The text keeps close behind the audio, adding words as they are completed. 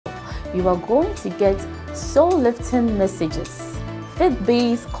you are going to get soul-lifting messages,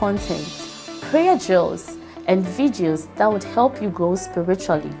 faith-based content, prayer drills, and videos that would help you grow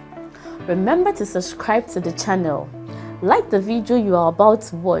spiritually. Remember to subscribe to the channel, like the video you are about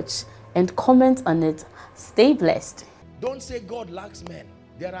to watch, and comment on it. Stay blessed. Don't say God lacks men.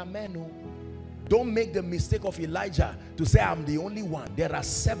 There are men who... Don't make the mistake of Elijah to say, I'm the only one. There are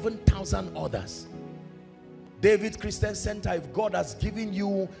 7,000 others. David Christian Center, if God has given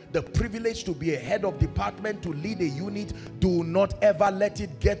you the privilege to be a head of department, to lead a unit, do not ever let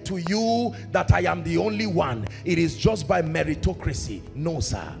it get to you that I am the only one. It is just by meritocracy. No,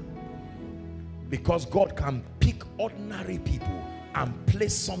 sir. Because God can pick ordinary people and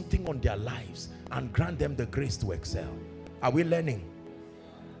place something on their lives and grant them the grace to excel. Are we learning?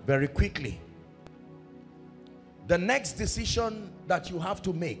 Very quickly. The next decision that you have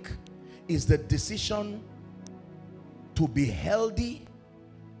to make is the decision to be healthy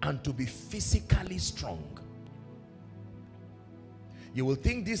and to be physically strong. You will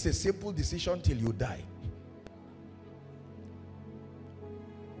think this is a simple decision till you die.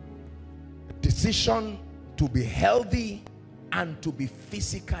 Decision to be healthy and to be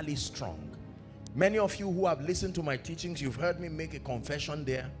physically strong. Many of you who have listened to my teachings, you've heard me make a confession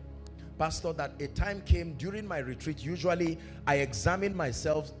there, Pastor, that a time came during my retreat. Usually I examine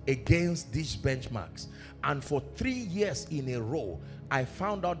myself against these benchmarks, and for 3 years in a row I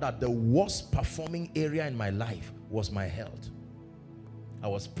found out that the worst performing area in my life was my health. I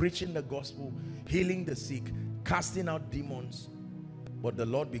was preaching the gospel, healing the sick, casting out demons, but the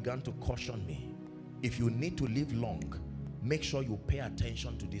Lord began to caution me. If you need to live long, make sure you pay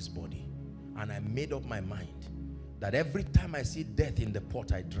attention to this body. And I made up my mind that every time I see death in the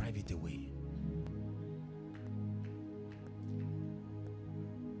pot, I drive it away.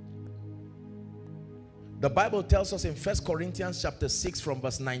 The Bible tells us in 1 Corinthians chapter 6 from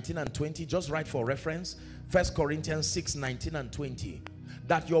verse 19 and 20, just write for reference, 1 Corinthians 6, 19 and 20,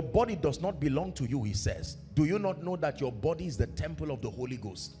 that your body does not belong to you, he says. Do you not know that your body is the temple of the Holy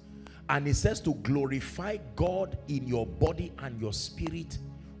Ghost? And he says to glorify God in your body and your spirit,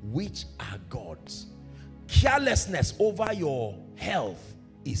 which are God's. Carelessness over your health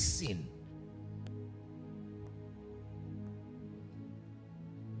is sin.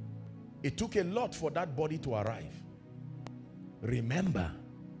 It took a lot for that body to arrive. Remember,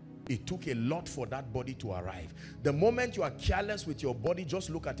 it took a lot for that body to arrive. The moment you are careless with your body, just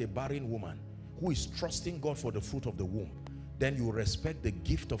look at a barren woman who is trusting God for the fruit of the womb. Then you respect the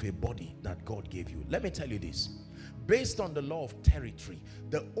gift of a body that God gave you. Let me tell you this. Based on the law of territory,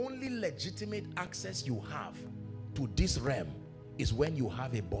 the only legitimate access you have to this realm is when you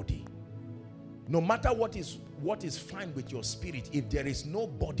have a body. No matter what is fine with your spirit, if there is no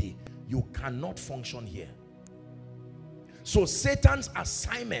body, you cannot function here. So Satan's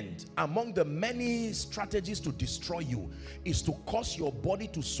assignment among the many strategies to destroy you is to cause your body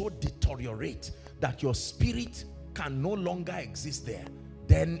to so deteriorate that your spirit can no longer exist there.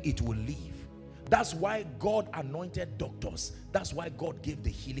 Then it will leave. That's why God anointed doctors. That's why God gave the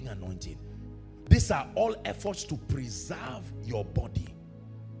healing anointing. These are all efforts to preserve your body.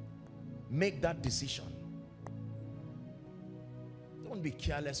 Make that decision. Don't be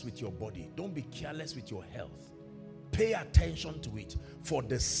careless with your body. Don't be careless with your health. Pay attention to it for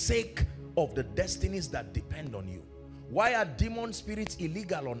the sake of the destinies that depend on you. Why are demon spirits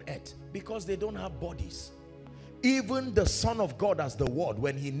illegal on earth? Because they don't have bodies. Even the Son of God as the Word,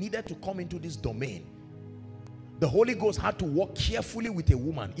 when he needed to come into this domain, the Holy Ghost had to work carefully with a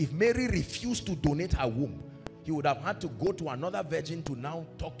woman. If Mary refused to donate her womb, he would have had to go to another virgin to now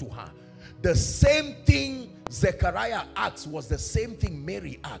talk to her. The same thing Zechariah asked was the same thing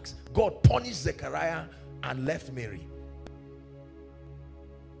Mary asked. God punished Zechariah and left Mary.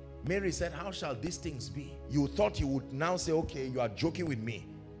 Mary said, how shall these things be? You thought he would now say, okay, you are joking with me.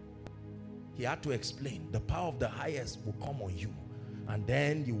 He had to explain, the power of the highest will come on you, and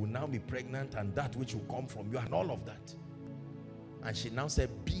then you will now be pregnant, and that which will come from you, and all of that. And she now said,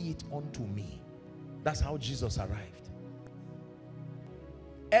 be it unto me. That's how Jesus arrived.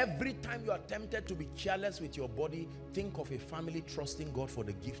 Every time you are tempted to be careless with your body, think of a family trusting God for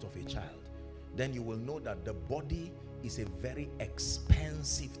the gift of a child. Then you will know that the body is a very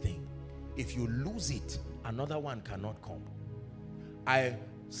expensive thing. If you lose it, another one cannot come.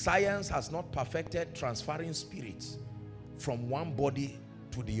 Science has not perfected transferring spirits from one body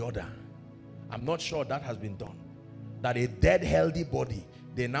to the other. I'm not sure that has been done. That a dead healthy body,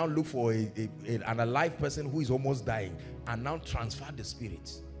 they now look for an alive person who is almost dying and now transfer the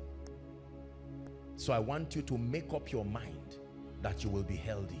spirits. So I want you to make up your mind that you will be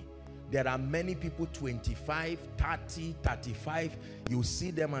healthy. There are many people 25, 30, 35. You see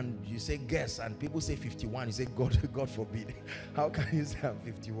them and you say guess, and people say 51. You say God forbid. How can you say I'm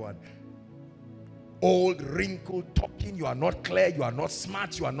 51? Old, wrinkled, talking. You are not clear. You are not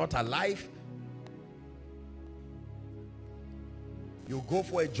smart. You are not alive. You go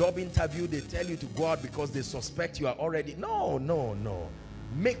for a job interview. They tell you to go out because they suspect you are already. No, no, no.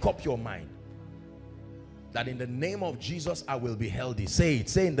 Make up your mind that in the name of Jesus I will be healthy. Say it.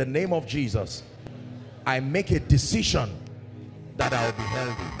 Say, in the name of Jesus I make a decision that I will be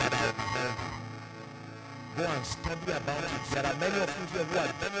healthy. That I will be healthy. Go and study about it. There are many of you here who are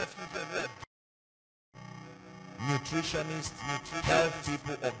nutritionists, health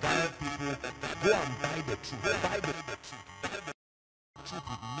people, organic people. Go and buy the truth. Buy the truth. Truth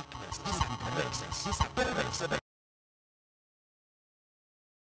with meekness. This is nonsense. This is nonsense.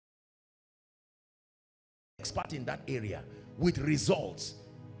 Expert in that area with results.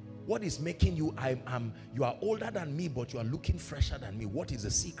 What is making you, you are older than me, but you are looking fresher than me. What is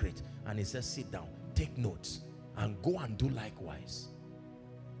the secret? And he says, sit down, take notes, and go and do likewise.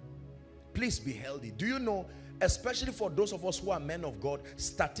 Please be healthy. Do you know, especially for those of us who are men of God,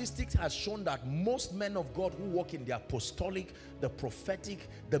 statistics has shown that most men of God who work in the apostolic, the prophetic,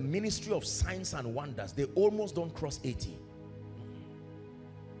 the ministry of signs and wonders, they almost don't cross 80.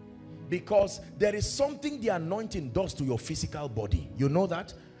 Because there is something the anointing does to your physical body. You know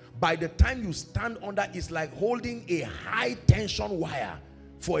that? By the time you stand under, it's like holding a high tension wire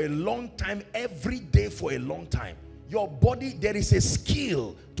for a long time, every day for a long time. Your body, there is a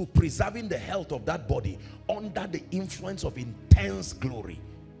skill to preserving the health of that body under the influence of intense glory.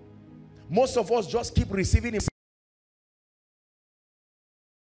 Most of us just keep receiving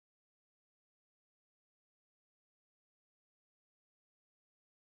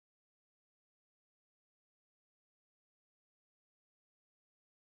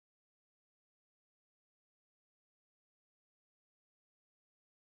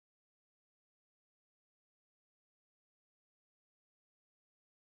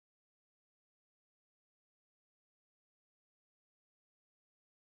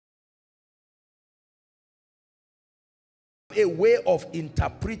a way of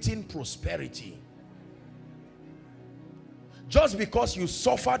interpreting prosperity. Just because you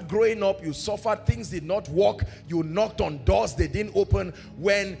suffered growing up, you suffered, things did not work, you knocked on doors, they didn't open.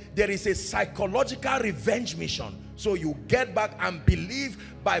 When there is a psychological revenge mission, so you get back and believe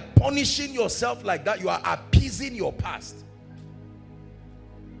by punishing yourself like that, you are appeasing your past.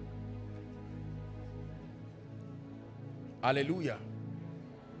 Hallelujah.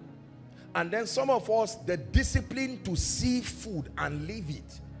 And then some of us, the discipline to see food and leave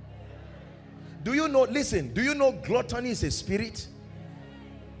it. Do you know, listen, do you know gluttony is a spirit?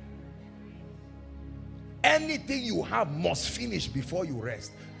 Anything you have must finish before you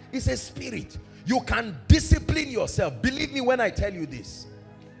rest. It's a spirit. You can discipline yourself. Believe me when I tell you this.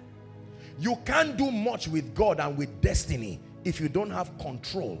 You can't do much with God and with destiny if you don't have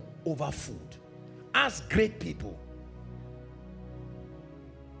control over food. Ask great people.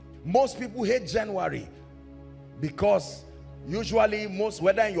 Most people hate January because usually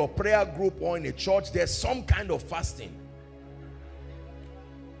whether in your prayer group or in a church, there's some kind of fasting.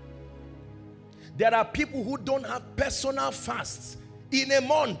 There are people who don't have personal fasts in a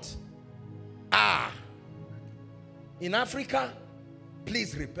month. In Africa,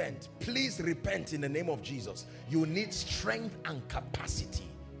 please repent. Please repent in the name of Jesus. You need strength and capacity.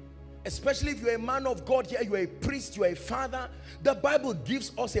 Especially if you're a man of God here, you're a priest, you're a father. The Bible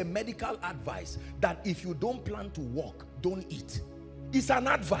gives us a medical advice that if you don't plan to walk, don't eat. It's an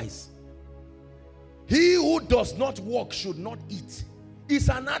advice. He who does not walk should not eat. It's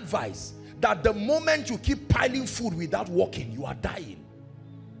an advice that the moment you keep piling food without walking, you are dying.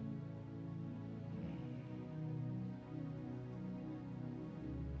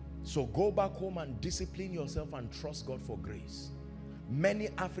 So go back home and discipline yourself and trust God for grace. Many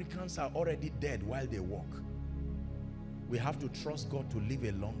Africans are already dead while they walk. We have to trust God to live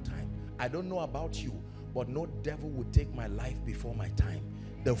a long time. I don't know about you, but no devil will take my life before my time.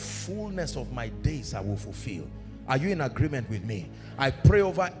 The fullness of my days I will fulfill. Are you in agreement with me? I pray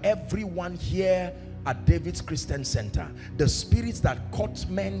over everyone here at David's Christian Center. The spirits that cut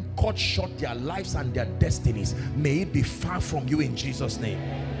men, cut short their lives and their destinies, may it be far from you in Jesus' name.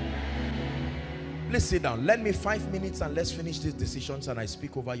 Please sit down. Let me 5 minutes and let's finish these decisions and I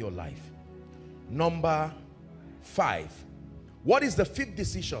speak over your life. Number 5. What is the 5th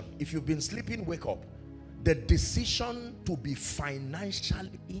decision? If you've been sleeping, wake up. The decision to be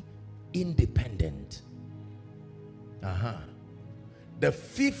financially independent. The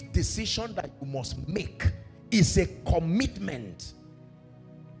 5th decision that you must make is a commitment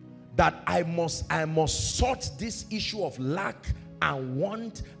that I must sort this issue of lack and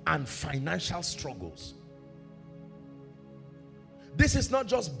want and financial struggles. This is not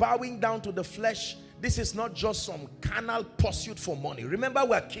just bowing down to the flesh. This is not just some carnal pursuit for money. Remember,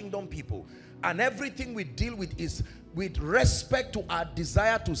 we're kingdom people, and everything we deal with is with respect to our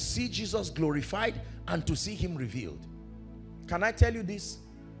desire to see Jesus glorified and to see him revealed. Can I tell you this?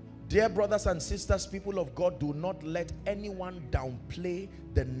 Dear brothers and sisters, people of God, do not let anyone downplay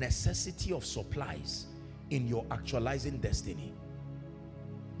the necessity of supplies in your actualizing destiny.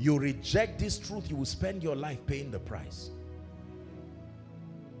 You reject this truth, you will spend your life paying the price.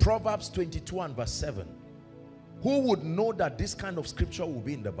 Proverbs 22 and verse 7. Who would know that this kind of scripture will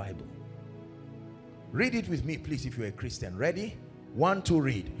be in the Bible? Read it with me, please, if you're a Christian. Ready? 1, 2,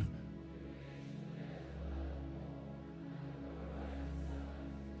 read.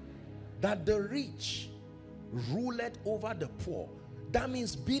 That the rich ruleth over the poor. That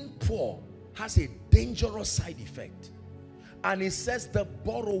means being poor has a dangerous side effect. And it says the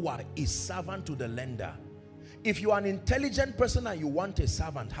borrower is servant to the lender. If you are an intelligent person and you want a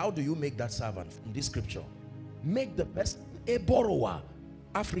servant, how do you make that servant? From this scripture, make the best a borrower.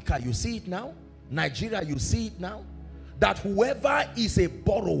 Africa, you see it now. Nigeria, you see it now. That whoever is a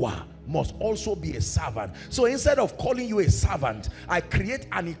borrower must also be a servant. So instead of calling you a servant, I create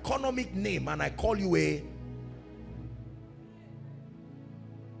an economic name and I call you a...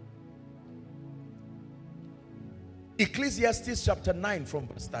 Ecclesiastes chapter 9 from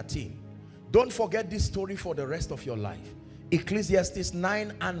verse 13. Don't forget this story for the rest of your life. Ecclesiastes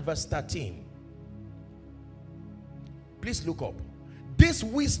 9 and verse 13. Please look up. This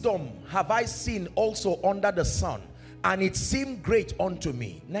wisdom have I seen also under the sun, and it seemed great unto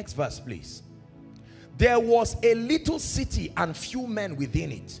me. Next verse, please. There was a little city and few men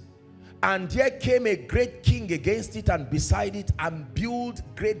within it, and there came a great king against it and beside it, and built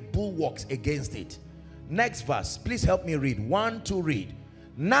great bulwarks against it. Next verse, please help me read. 1, 2, read.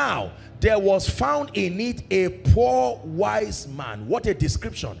 Now there was found in it a poor wise man. What a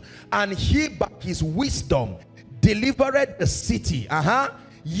description. And he by his wisdom delivered the city.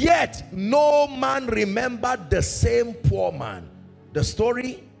 Yet no man remembered the same poor man. The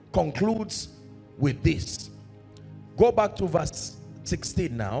story concludes with this. Go back to verse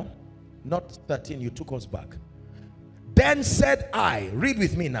 16 now. Not 13, you took us back. Then said I, read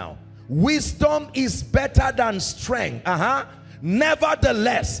with me now, wisdom is better than strength.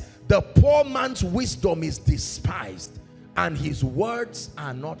 Nevertheless, the poor man's wisdom is despised, and his words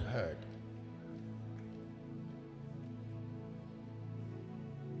are not heard.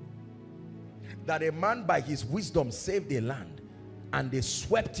 That a man by his wisdom saved a land, and they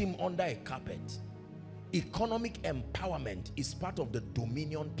swept him under a carpet. Economic empowerment is part of the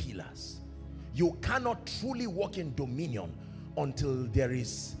dominion pillars. You cannot truly walk in dominion until there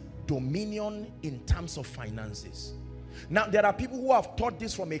is dominion in terms of finances. Now, there are people who have taught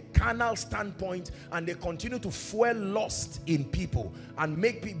this from a carnal standpoint, and they continue to fuel lust in people and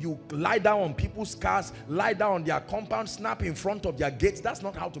make people, you lie down on people's cars, lie down on their compound, snap in front of their gates. That's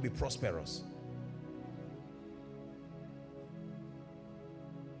not how to be prosperous.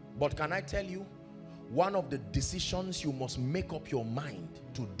 But can I tell you, one of the decisions you must make up your mind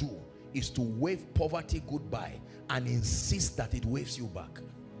to do is to wave poverty goodbye and insist that it waves you back.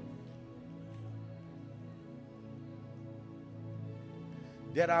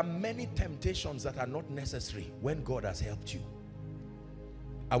 There are many temptations that are not necessary when God has helped you.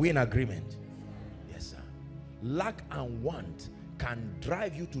 Are we in agreement? Yes, sir. Lack and want can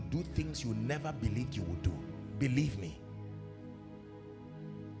drive you to do things you never believed you would do. Believe me.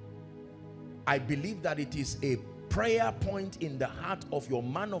 I believe that it is a prayer point in the heart of your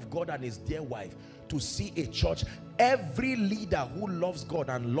man of God and his dear wife to see a church, every leader who loves God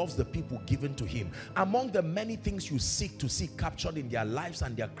and loves the people given to him. Among the many things you seek to see captured in their lives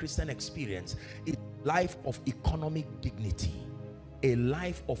and their Christian experience is a life of economic dignity. A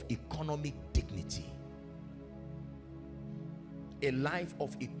life of economic dignity. A life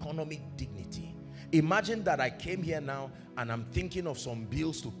of economic dignity. Imagine that I came here now and I'm thinking of some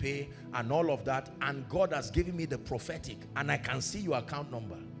bills to pay and all of that, and God has given me the prophetic and I can see your account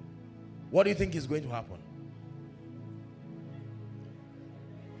number. What do you think is going to happen?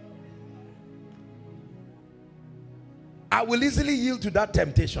 I will easily yield to that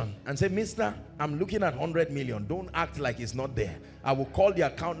temptation and say, mister, I'm looking at 100 million. Don't act like it's not there. I will call the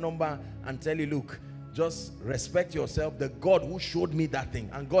account number and tell you, look, just respect yourself. The God who showed me that thing.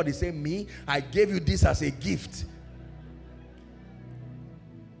 And God is saying, me, I gave you this as a gift.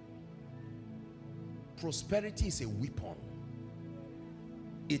 Prosperity is a weapon.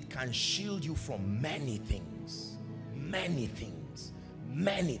 It can shield you from many things. Many things.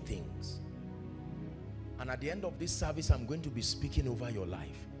 Many things. And at the end of this service, I'm going to be speaking over your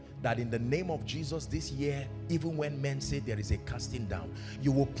life. That in the name of Jesus this year, even when men say there is a casting down,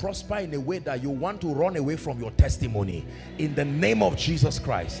 you will prosper in a way that you want to run away from your testimony. In the name of Jesus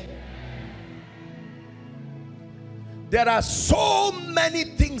Christ. There are so many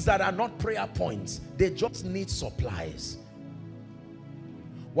things that are not prayer points. They just need supplies.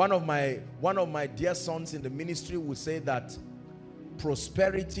 One of my dear sons in the ministry will say that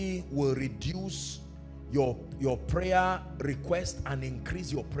prosperity will reduce your prayer request and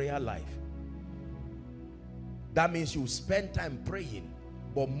increase your prayer life. That means you spend time praying,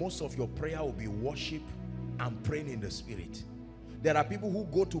 but most of your prayer will be worship and praying in the spirit. There are people who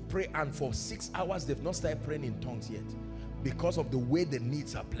go to pray and for 6 hours they've not started praying in tongues yet, because of the way the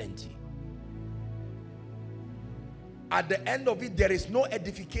needs are plenty. At the end of it, there is no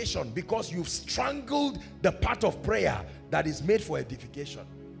edification, because you've strangled the part of prayer that is made for edification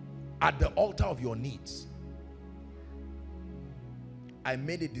at the altar of your needs. I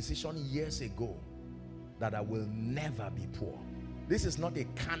made a decision years ago that I will never be poor. This is not a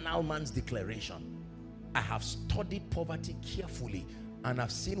carnal man's declaration. I have studied poverty carefully and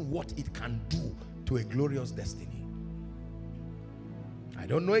I've seen what it can do to a glorious destiny. I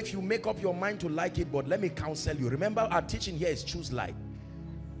don't know if you make up your mind to like it, but let me counsel you. Remember, our teaching here is choose life.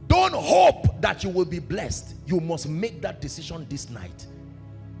 Don't hope that you will be blessed. You must make that decision this night,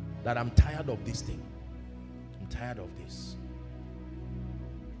 that I'm tired of this thing. I'm tired of this.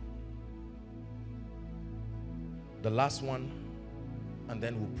 The last one, and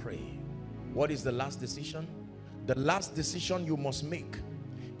then we'll pray. What is the last decision? The last decision you must make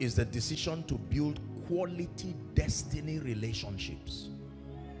is the decision to build quality destiny relationships.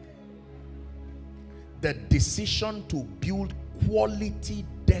 The decision to build quality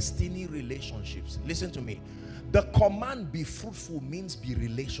destiny relationships. Listen to me. The command be fruitful means be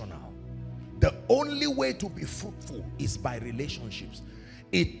relational. The only way to be fruitful is by relationships.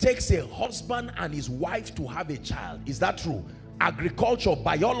 It takes a husband and his wife to have a child. Is that true? Agriculture,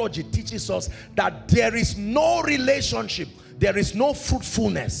 biology teaches us that there is no relationship, there is no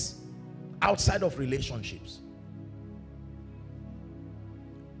fruitfulness outside of relationships.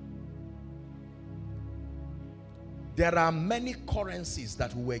 There are many currencies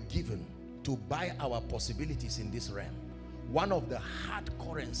that we were given to buy our possibilities in this realm. One of the hard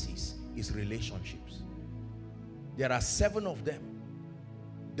currencies is relationships. There are 7 of them.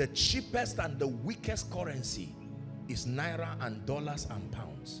 The cheapest and the weakest currency is naira and dollars and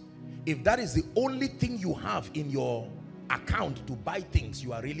pounds. If that is the only thing you have in your account to buy things,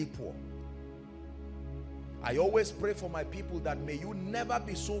 you are really poor. I always pray for my people that may you never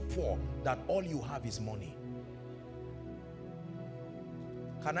be so poor that all you have is money.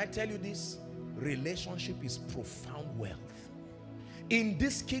 Can I tell you this? Relationship is profound wealth. In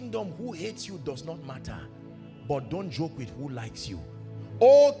this kingdom, who hates you does not matter, but don't joke with who likes you.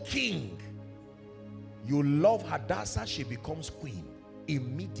 Oh king, you love Hadassah, she becomes queen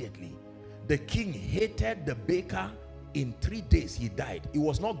immediately. The king hated the baker. In 3 days he died. It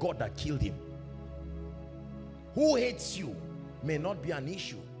was not God that killed him. Who hates you may not be an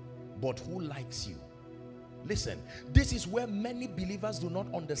issue, but who likes you? Listen, this is where many believers do not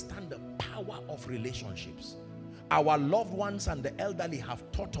understand the power of relationships. Our loved ones and the elderly have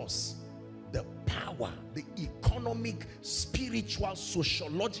taught us the power, the economic, spiritual,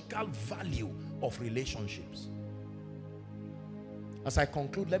 sociological value of relationships. As I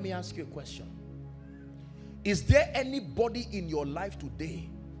conclude, let me ask you a question. Is there anybody in your life today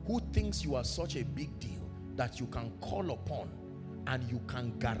who thinks you are such a big deal that you can call upon and you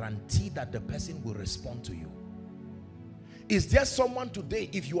can guarantee that the person will respond to you? Is there someone today,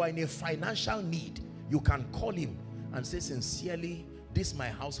 if you are in a financial need, you can call him and say sincerely, this is my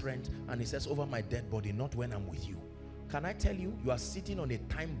house rent, and he says, over my dead body, not when I'm with you? Can I tell you, you are sitting on a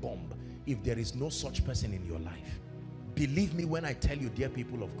time bomb if there is no such person in your life. Believe me when I tell you, dear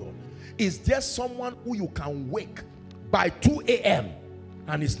people of God. Is there someone who you can wake by 2 a.m.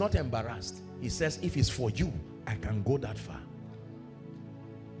 and is not embarrassed? He says, if it's for you, I can go that far.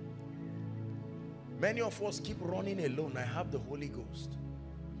 Many of us keep running alone. I have the Holy Ghost.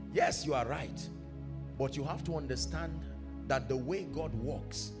 Yes, you are right. But you have to understand that the way God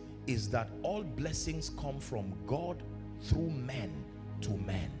works is that all blessings come from God through men to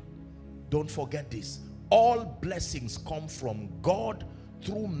men. Don't forget this. All blessings come from God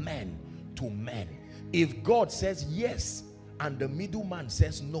through men to men. If God says yes and the middleman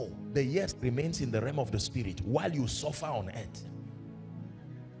says no, the yes remains in the realm of the spirit while you suffer on earth.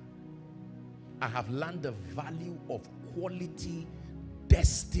 I have learned the value of quality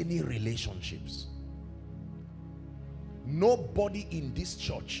destiny relationships. Nobody in this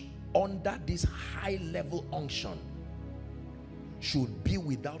church under this high level unction should be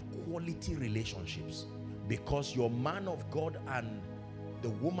without quality relationships, because your man of God and the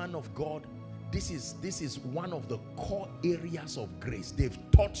woman of God, this is one of the core areas of grace. They've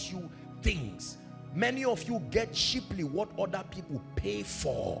taught you things. Many of you get cheaply what other people pay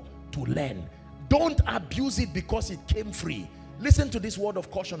for to learn. Don't abuse it because it came free. Listen to this word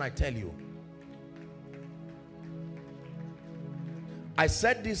of caution I tell you. I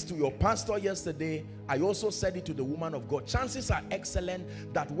said this to your pastor yesterday. I also said it to the woman of God. Chances are excellent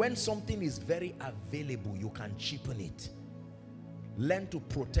that when something is very available, you can cheapen it. Learn to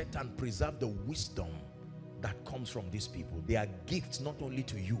protect and preserve the wisdom that comes from these people. They are gifts not only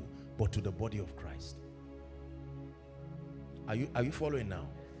to you, but to the body of Christ. Are you following now?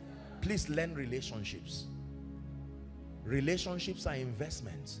 Please learn relationships. Relationships are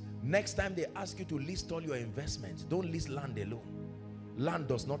investments. Next time they ask you to list all your investments, don't list land alone. Land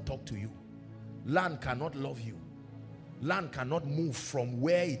does not talk to you. Land cannot love you. Land cannot move from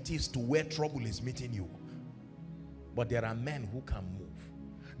where it is to where trouble is meeting you. But there are men who can move.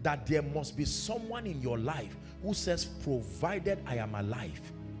 That there must be someone in your life who says, provided I am alive,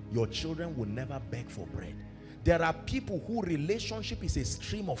 your children will never beg for bread. There are people who relationship is a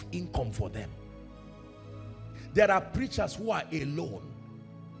stream of income for them. There are preachers who are alone.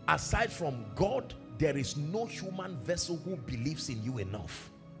 Aside from God, there is no human vessel who believes in you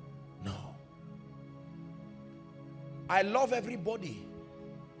enough. No. I love everybody,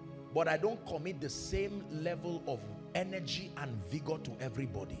 but I don't commit the same level of energy and vigor to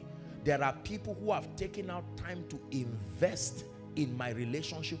everybody. There are people who have taken out time to invest in my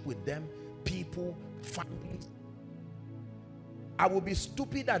relationship with them, people, families. I will be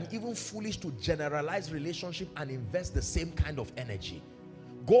stupid and even foolish to generalize relationship and invest the same kind of energy.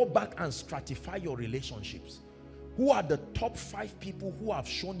 Go back and stratify your relationships. Who are the top 5 people who have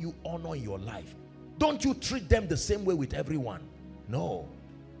shown you honor in your life? Don't you treat them the same way with everyone. No.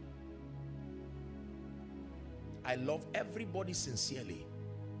 I love everybody sincerely,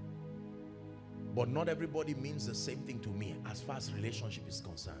 but not everybody means the same thing to me as far as relationship is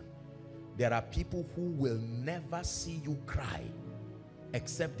concerned. There are people who will never see you cry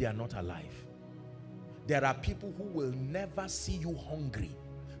except they are not alive. There are people who will never see you hungry.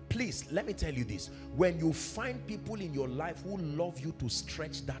 Please, let me tell you this. When you find people in your life who love you to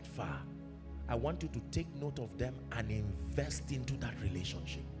stretch that far, I want you to take note of them and invest into that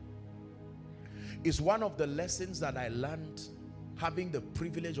relationship. It's one of the lessons that I learned having the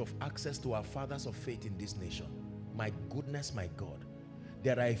privilege of access to our fathers of faith in this nation. My goodness, my God.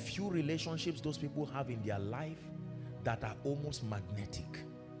 There are a few relationships those people have in their life that are almost magnetic.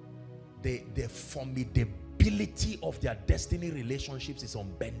 The formidability of their destiny relationships is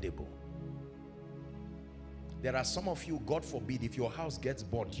unbendable. There are some of you, God forbid, if your house gets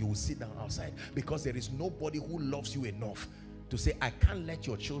burnt, you will sit down outside, because there is nobody who loves you enough to say, I can't let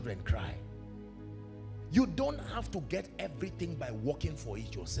your children cry. You don't have to get everything by working for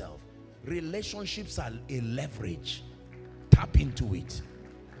it yourself. Relationships are a leverage. Tap into it.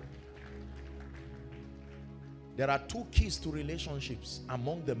 There are 2 keys to relationships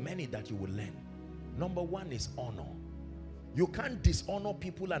among the many that you will learn. Number 1 is honor. You can't dishonor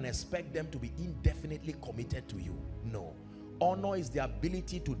people and expect them to be indefinitely committed to you. No. Honor is the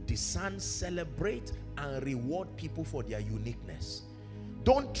ability to discern, celebrate, and reward people for their uniqueness.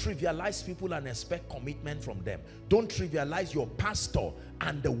 Don't trivialize people and expect commitment from them. Don't trivialize your pastor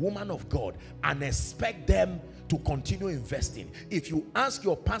and the woman of God and expect them to continue investing. If you ask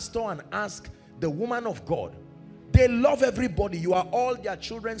your pastor and ask the woman of God, they love everybody. You are all their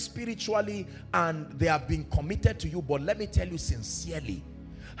children spiritually and they have been committed to you. But let me tell you sincerely,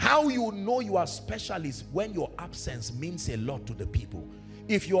 how you know you are special is when your absence means a lot to the people.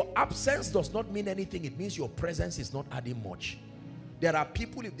 If your absence does not mean anything, it means your presence is not adding much. There are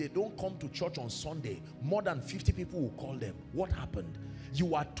people, if they don't come to church on Sunday, more than 50 people will call them. What happened?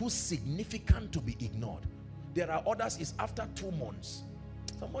 You are too significant to be ignored. There are others, it's after 2 months.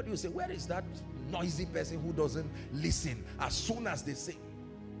 Somebody will say, where is that noisy person who doesn't listen? As soon as they say,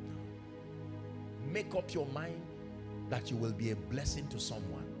 make up your mind that you will be a blessing to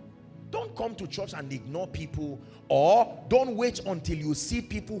someone. Don't come to church and ignore people, or don't wait until you see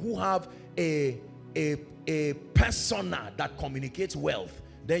people who have a persona that communicates wealth.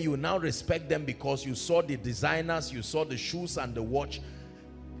 Then you now respect them because you saw the designers, you saw the shoes and the watch.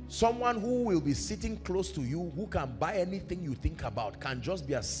 Someone who will be sitting close to you, who can buy anything you think about, can just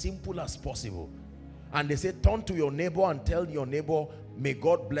be as simple as possible. And they say, turn to your neighbor and tell your neighbor, may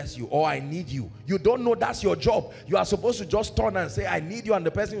God bless you, or I need you. You don't know that's your job. You are supposed to just turn and say, I need you, and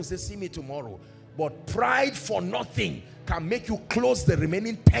the person will say, see me tomorrow. But pride for nothing can make you close the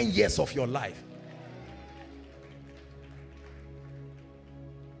remaining 10 years of your life.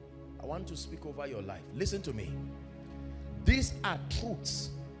 I want to speak over your life. Listen to me. These are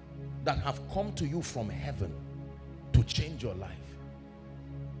truths that have come to you from heaven to change your life.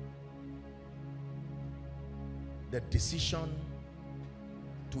 The decision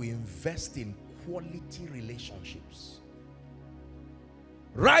to invest in quality relationships.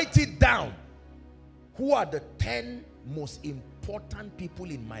 Write it down. Who are the 10 most important people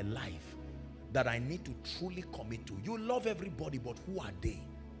in my life that I need to truly commit to? You love everybody, but who are they?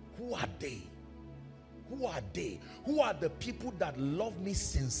 Who are they? Who are they? Who are the people that love me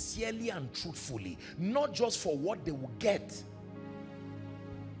sincerely and truthfully, not just for what they will get?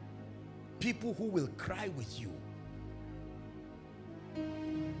 People who will cry with you.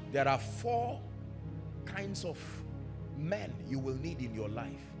 There are 4 kinds of men you will need in your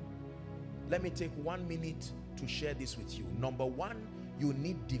life. Let me take 1 minute to share this with you. Number 1, you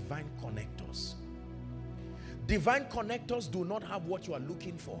need divine connectors. Divine connectors do not have what you are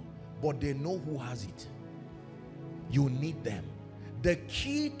looking for, but they know who has it. You need them. The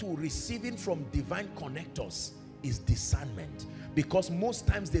key to receiving from divine connectors is discernment, because most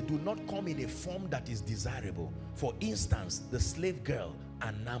times they do not come in a form that is desirable. For instance, the slave girl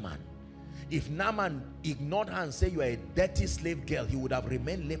and Naaman. If Naaman ignored her and said you are a dirty slave girl, he would have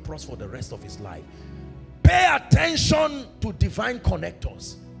remained leprous for the rest of his life. Pay attention to divine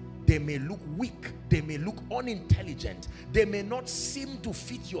connectors. They may look weak, they may look unintelligent, they may not seem to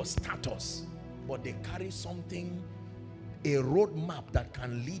fit your status, but they carry something, a roadmap that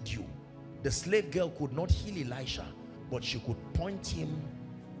can lead you. The slave girl could not heal Elisha, but she could point him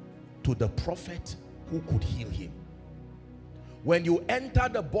to the prophet who could heal him. When you enter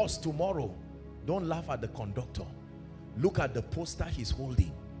the bus tomorrow, don't laugh at the conductor. Look at the poster he's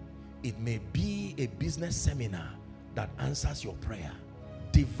holding. It may be a business seminar that answers your prayer.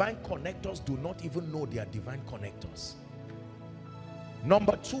 Divine connectors do not even know they are divine connectors.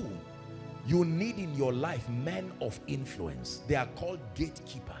 Number 2, you need in your life men of influence. They are called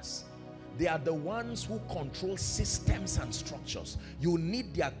gatekeepers. They are the ones who control systems and structures. You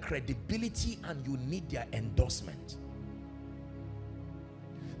need their credibility and you need their endorsement.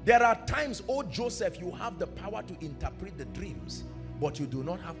 There are times, oh Joseph, you have the power to interpret the dreams, but you do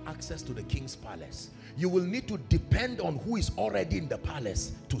not have access to the king's palace. You will need to depend on who is already in the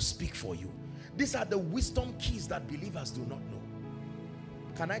palace to speak for you. These are the wisdom keys that believers do not know.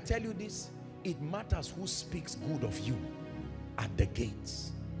 Can I tell you this? It matters who speaks good of you at the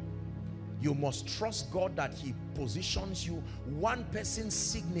gates. You must trust God that he positions you. One person's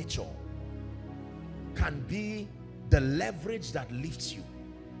signature can be the leverage that lifts you.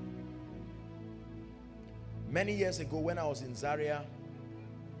 Many years ago when I was in Zaria,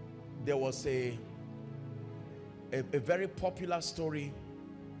 there was a very popular story.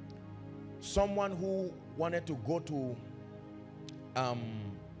 Someone who wanted to go to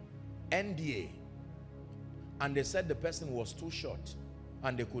NDA, and they said the person was too short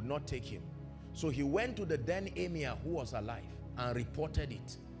and they could not take him. So he went to the then emir who was alive and reported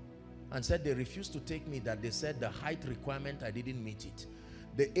it and said they refused to take me, that they said the height requirement, I didn't meet it.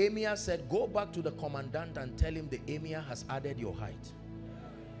 The emir said, go back to the commandant and tell him the emir has added your height.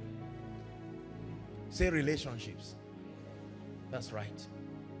 Say relationships. That's right.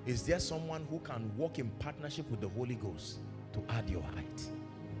 Is there someone who can walk in partnership with the Holy Ghost to add your height?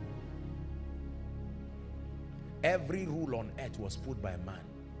 Every rule on earth was put by man.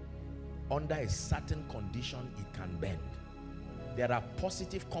 Under a certain condition, it can bend. There are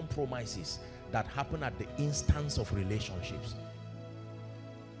positive compromises that happen at the instance of relationships.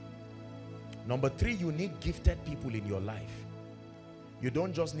 Number 3, you need gifted people in your life. You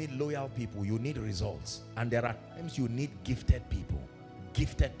don't just need loyal people, you need results. And there are times you need gifted people.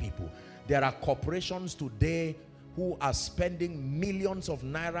 Gifted people. There are corporations today who are spending millions of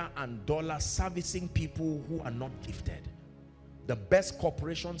naira and dollars servicing people who are not gifted. The best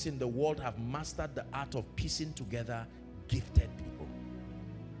corporations in the world have mastered the art of piecing together gifted people.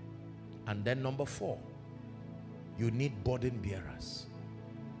 And then number 4, you need burden bearers.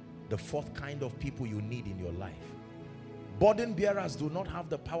 The 4th kind of people you need in your life. Burden bearers do not have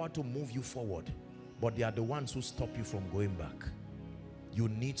the power to move you forward, but they are the ones who stop you from going back. You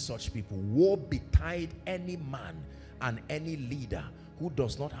need such people. Woe betide any man and any leader who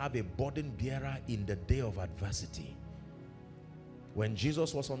does not have a burden bearer in the day of adversity. When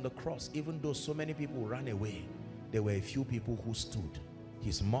Jesus was on the cross, even though so many people ran away, there were a few people who stood.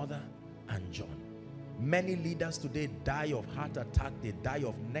 His mother and John. Many leaders today die of heart attack, they die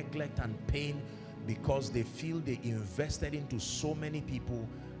of neglect and pain because they feel they invested into so many people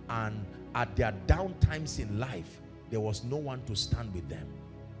and at their down times in life, there was no one to stand with them.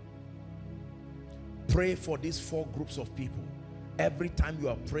 Pray for these 4 groups of people. Every time you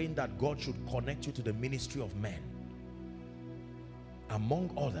are praying that God should connect you to the ministry of men. Among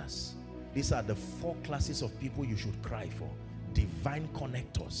others, these are the 4 classes of people you should cry for. Divine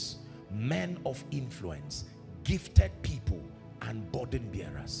connectors, men of influence, gifted people, and burden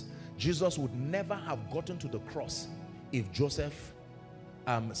bearers. Jesus would never have gotten to the cross if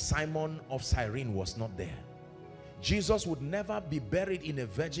Simon of Cyrene was not there. Jesus would never be buried in a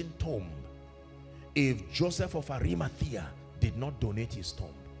virgin tomb if Joseph of Arimathea did not donate his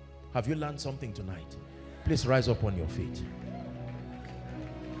tomb. Have you learned something tonight? Please rise up on your feet.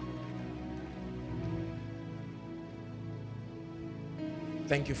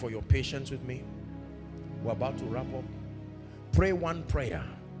 Thank you for your patience with me. We're about to wrap up. Pray one prayer.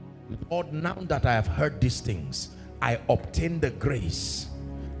 Lord, now that I have heard these things, I obtain the grace.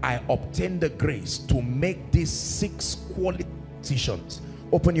 I obtain the grace to make these 6 quality decisions.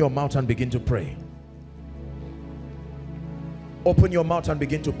 Open your mouth and begin to pray. Open your mouth and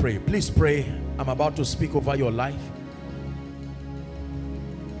begin to pray. Please pray. I'm about to speak over your life.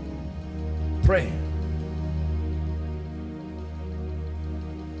 Pray.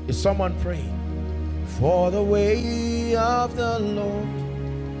 Is someone praying? For the way of the Lord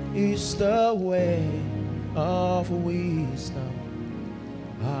is the way of wisdom.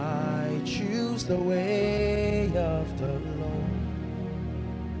 I choose the way of the Lord.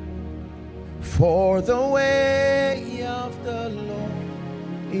 For the way of the Lord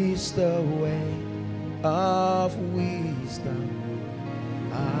is the way of wisdom.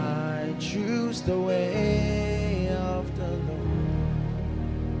 I choose the way of the Lord.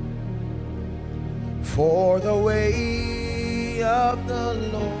 For the way of the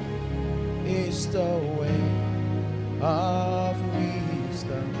Lord is the way of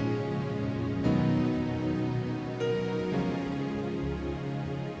wisdom.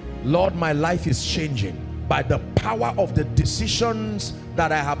 Lord, my life is changing by the power of the decisions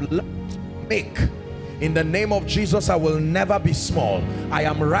that I have learned to make. In the name of Jesus, I will never be small. I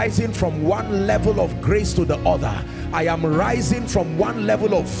am rising from one level of grace to the other. I am rising from one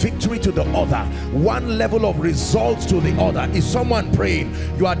level of victory to the other, one level of results to the other. Is someone praying?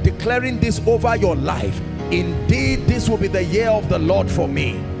 You are declaring this over your life. Indeed, this will be the year of the Lord for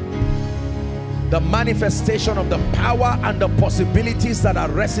me. The manifestation of the power and the possibilities that are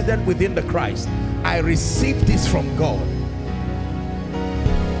resident within the Christ. I receive this from God.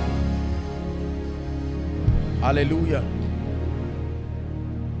 Hallelujah.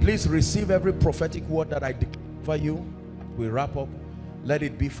 Please receive every prophetic word that I declare for you. We wrap up. Let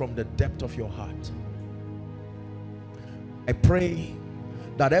it be from the depth of your heart. I pray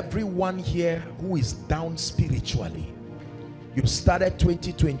that everyone here who is down spiritually, you started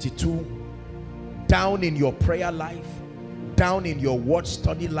 2022 down in your prayer life, down in your word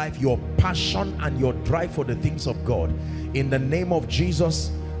study life, your passion and your drive for the things of God. In the name of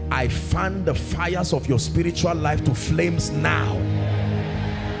Jesus, I fan the fires of your spiritual life to flames now.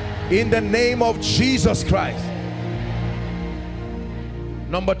 In the name of Jesus Christ.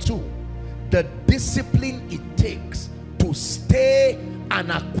 Number 2, the discipline it takes to stay and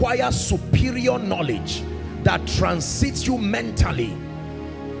acquire superior knowledge that transits you mentally.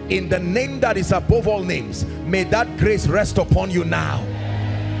 In the name that is above all names, may that grace rest upon you now.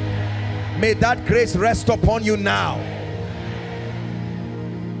 May that grace rest upon you now.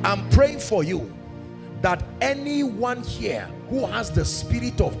 I'm praying for you that anyone here who has the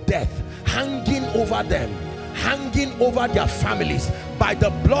spirit of death hanging over them, hanging over their families, by the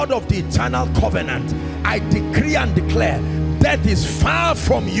blood of the eternal covenant, I decree and declare, death is far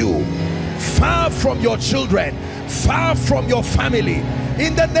from you, far from your children, far from your family,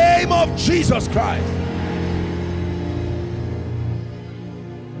 in the name of Jesus Christ.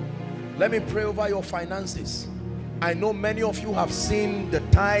 Let me pray over your finances. I know many of you have seen the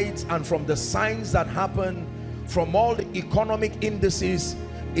tides, and from the signs that happen, from all the economic indices,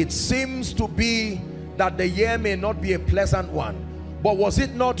 it seems to be that the year may not be a pleasant one. But was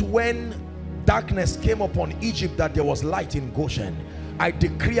it not when darkness came upon Egypt that there was light in Goshen? I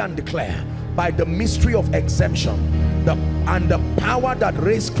decree and declare, by the mystery of exemption and the power that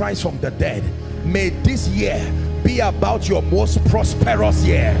raised Christ from the dead, may this year be about your most prosperous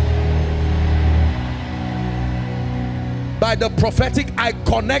year. By the prophetic, I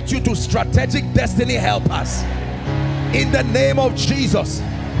connect you to strategic destiny helpers. In the name of Jesus,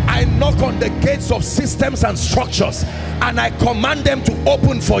 I knock on the gates of systems and structures, and I command them to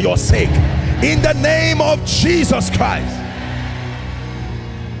open for your sake. In the name of Jesus Christ.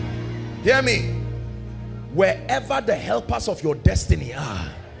 Hear me. Wherever the helpers of your destiny are,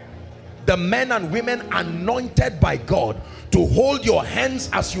 the men and women anointed by God to hold your hands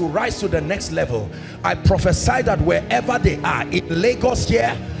as you rise to the next level. I prophesy that wherever they are, in Lagos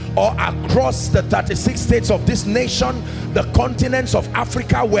here or across the 36 states of this nation, the continents of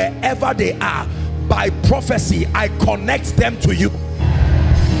Africa, wherever they are, by prophecy, I connect them to you.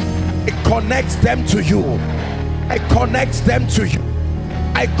 I connect them to you. I connect them to you.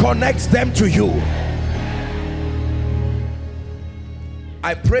 I connect them to you.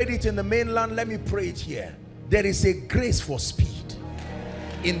 I prayed it in the mainland. Let me pray it here. There is a grace for speed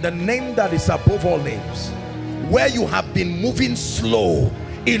in the name that is above all names. Where you have been moving slow,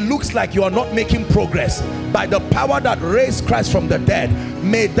 it looks like you are not making progress. By the power that raised Christ from the dead,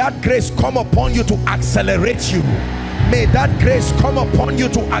 may that grace come upon you to accelerate you. May that grace come upon you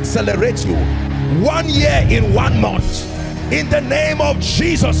to accelerate you. 1 year in 1 month, in the name of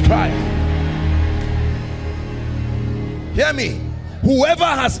Jesus Christ. Hear me. Whoever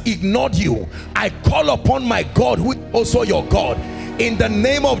has ignored you, I call upon my God, who is also your God. In the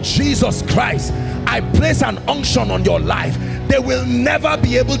name of Jesus Christ, I place an unction on your life. They will never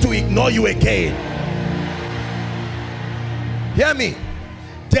be able to ignore you again. Hear me.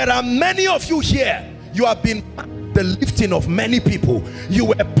 There are many of you here, you have been the lifting of many people. You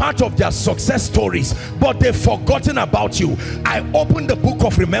were part of their success stories, but they've forgotten about you. I open the book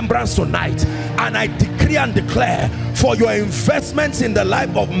of remembrance tonight, and I decree and declare for your investments in the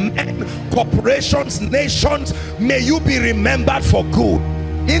life of men, corporations, nations, may you be remembered for good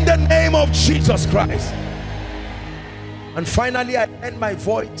in the name of Jesus Christ. And finally, I end my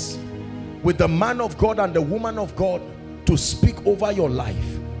voice with the man of God and the woman of God to speak over your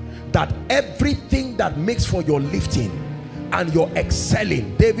life, that everything that makes for your lifting and your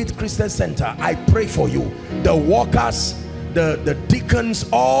excelling, David Christian Center, I pray for you. The workers, the deacons,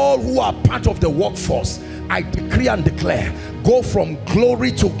 all who are part of the workforce, I decree and declare, go from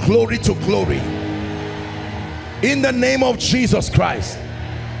glory to glory to glory in the name of Jesus Christ.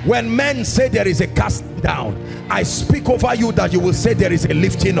 When men say there is a casting down, I speak over you that you will say there is a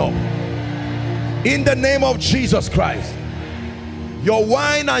lifting up in the name of Jesus Christ. Your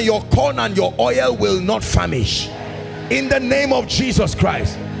wine and your corn and your oil will not famish in the name of Jesus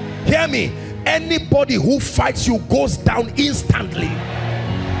Christ. Hear me. Anybody who fights you goes down instantly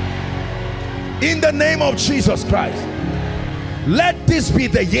in the name of Jesus Christ. Let this be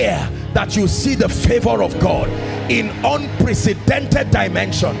the year that you see the favor of God in unprecedented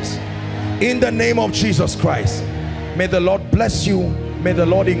dimensions in the name of Jesus Christ. May the Lord bless you. May the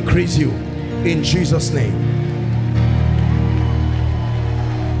Lord increase you in Jesus' name.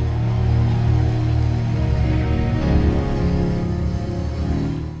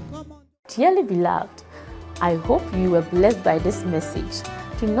 Dearly beloved, I hope you were blessed by this message.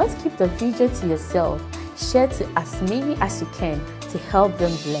 Do not keep the video to yourself. Share to as many as you can to help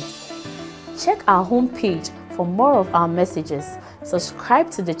them bless. Check our homepage for more of our messages.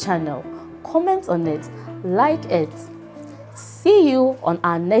 Subscribe to the channel, comment on it, like it. See you on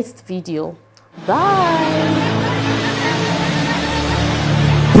our next video. Bye.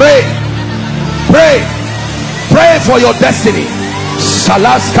 Pray for your destiny.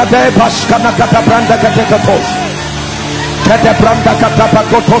 Salaskade bashkana kata branda katekatos. Kete branda kata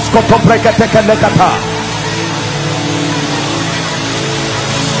pakotos koto breketekelekata.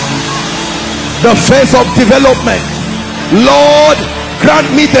 The phase of development. Lord,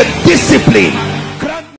 grant me the discipline